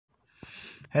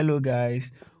Hello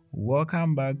guys,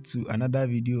 welcome back to another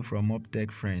video from UpTech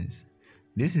Friends.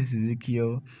 This is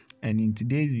Ezekiel, and in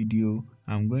today's video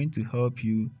I'm going to help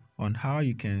you on how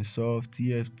you can solve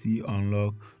TFT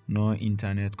Unlock no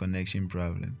internet connection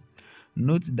problem.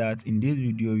 Note that in this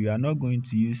video we are not going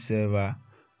to use server,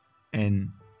 and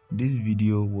this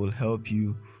video will help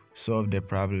you solve the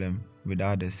problem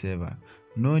without the server.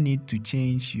 No need to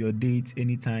change your date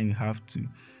anytime you have to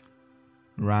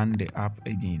run the app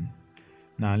again.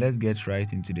 Now let's get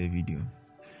right into the video.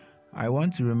 I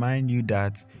want to remind you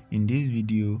that in this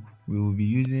video we will be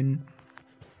using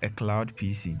a cloud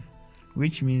PC,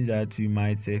 which means that you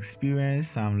might experience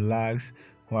some lags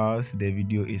whilst the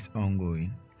video is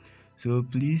ongoing. So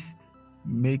please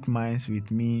make minds with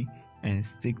me and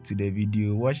stick to the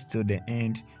video. Watch till the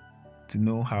end to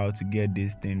know how to get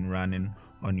this thing running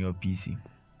on your PC.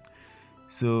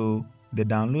 So the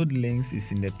download links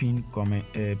is in the pinned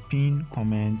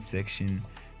comment section,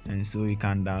 and so you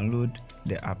can download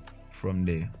the app from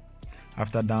there.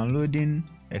 After downloading,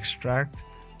 extract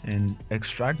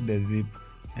the zip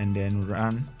and then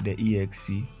run the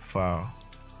exe file.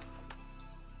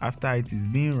 After it is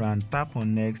being run, tap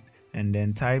on next and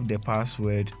then type the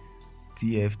password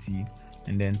TFT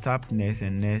and then tap next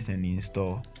and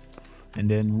install,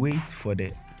 and then wait for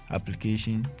the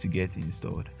application to get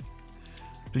installed.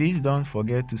 Please don't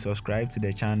forget to subscribe to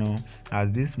the channel,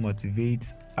 as this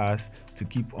motivates us to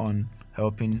keep on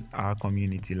helping our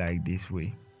community like this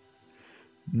way.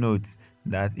 Note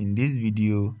that in this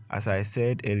video, as I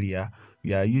said earlier,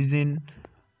 we are using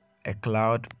a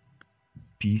cloud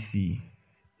PC.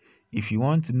 If you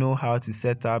want to know how to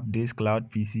set up this cloud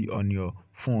PC on your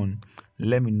phone,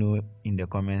 let me know in the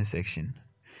comment section.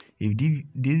 If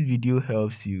this video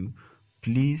helps you,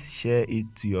 please share it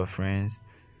to your friends,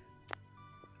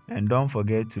 and don't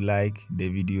forget to like the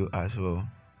video as well.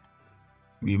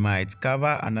 We might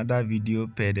cover another video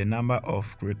per the number of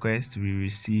requests we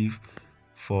receive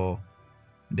for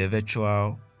the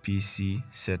virtual PC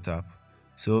setup.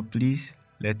 So please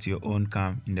let your own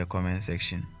come in the comment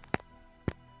section.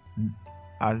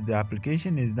 As the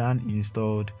application is done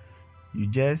installed, you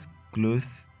just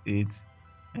close it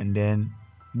and then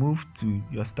move to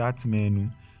your start menu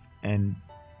and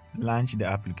launch the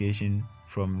application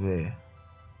from there.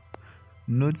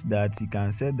 Note that you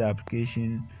can set the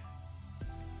application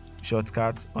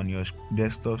shortcut on your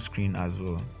desktop screen as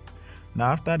well.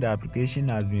 Now after the application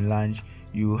has been launched,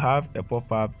 you have a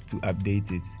pop-up to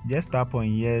update it. Just tap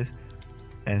on yes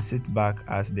and sit back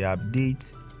as the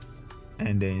update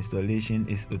and the installation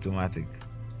is automatic.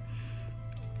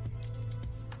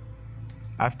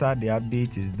 After the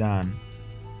update is done,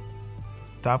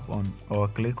 tap on or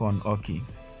click on OK.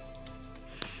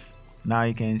 Now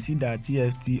you can see that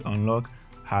TFT Unlock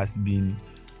has been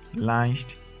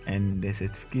launched and the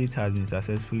certificate has been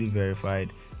successfully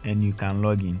verified, and you can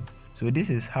log in. So this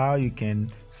is how you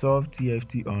can solve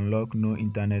TFT Unlock no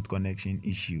internet connection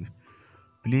issue.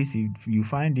 Please, if you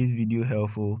find this video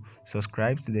helpful,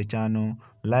 subscribe to the channel,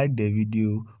 like the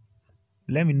video,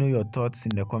 let me know your thoughts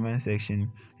in the comment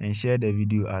section, and share the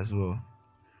video as well.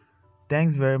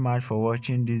 Thanks very much for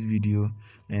watching this video,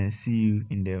 and see you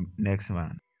in the next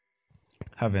one.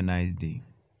 Have a nice day.